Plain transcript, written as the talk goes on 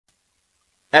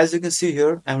As you can see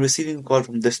here, I'm receiving a call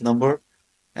from this number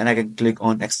and I can click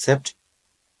on accept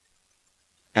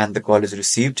and the call is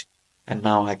received. And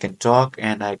now I can talk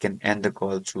and I can end the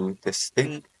call through this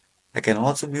thing. I can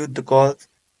also mute the call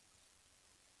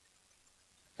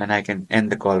and I can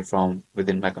end the call from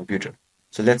within my computer.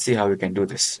 So let's see how we can do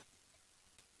this.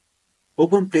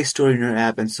 Open Play Store in your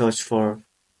app and search for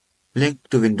Link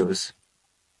to Windows.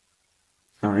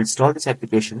 Now install this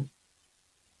application.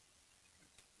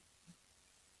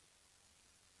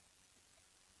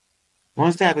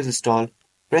 Once the app is installed,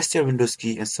 press your Windows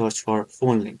key and search for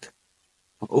Phone Link.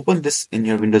 Now open this in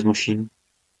your Windows machine.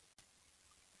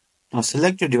 Now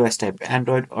select your device type,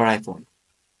 Android or iPhone.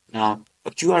 Now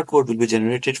a QR code will be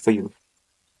generated for you.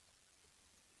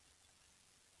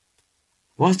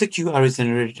 Once the QR is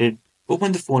generated,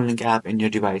 open the Phone Link app in your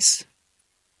device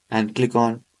and click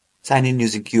on Sign in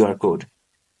using QR code.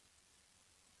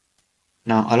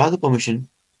 Now allow the permission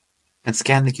and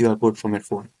scan the QR code from your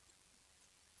phone.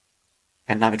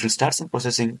 And now it will start some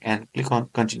processing and click on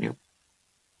Continue.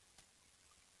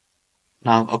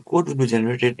 Now a code will be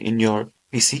generated in your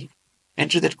PC.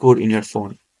 Enter that code in your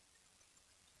phone.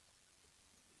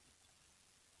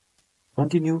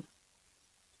 Continue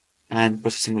and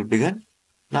processing will begin.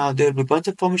 Now there will be a bunch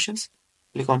of permissions.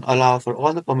 Click on Allow for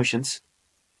all the permissions.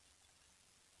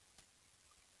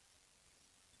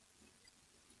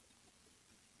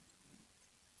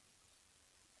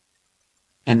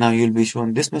 And now you'll be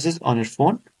shown this message on your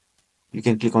phone. You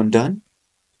can click on Done.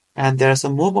 And there are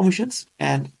some more permissions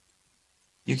and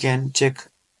you can check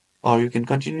or you can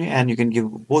continue and you can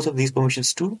give both of these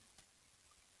permissions too.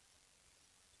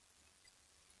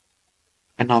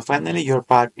 And now finally your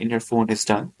part in your phone is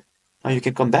done. Now you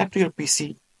can come back to your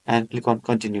PC and click on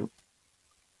Continue.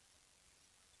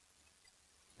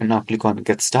 And now click on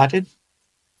Get Started.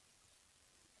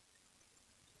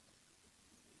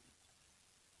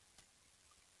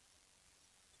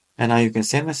 And now you can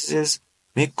send messages,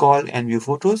 make call and view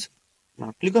photos.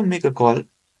 Now click on Make a Call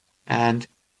and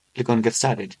click on Get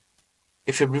Started.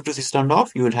 If your Bluetooth is turned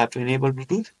off, you will have to enable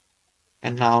Bluetooth.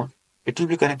 And now it will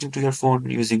be connecting to your phone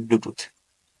using Bluetooth.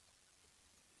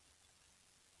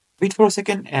 Wait for a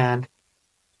second and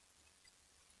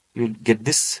you'll get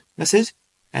this message.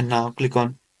 And now click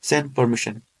on Send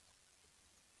Permission.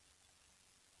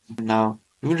 Now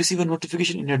you will receive a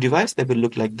notification in your device that will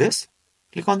look like this.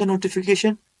 Click on the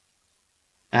notification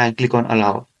and click on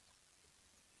Allow.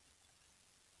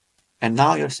 And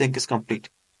now your sync is complete.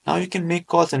 Now you can make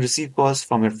calls and receive calls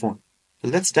from your phone. So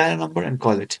let's dial a number and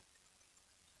call it.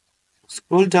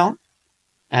 Scroll down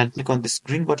and click on this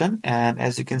green button and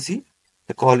as you can see,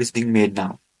 the call is being made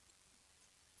now.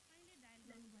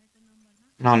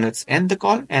 Now let's end the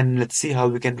call and let's see how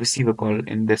we can receive a call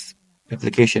in this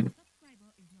application.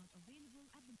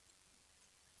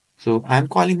 So I'm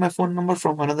calling my phone number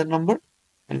from another number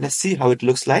and let's see how it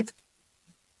looks like.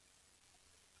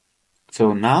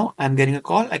 So now I'm getting a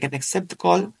call. I can accept the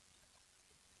call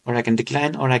or I can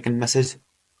decline or I can message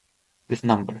this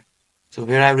number. So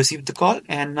here I've received the call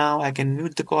and now I can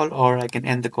mute the call or I can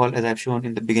end the call as I've shown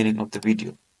in the beginning of the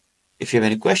video. If you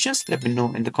have any questions, let me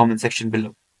know in the comment section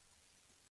below.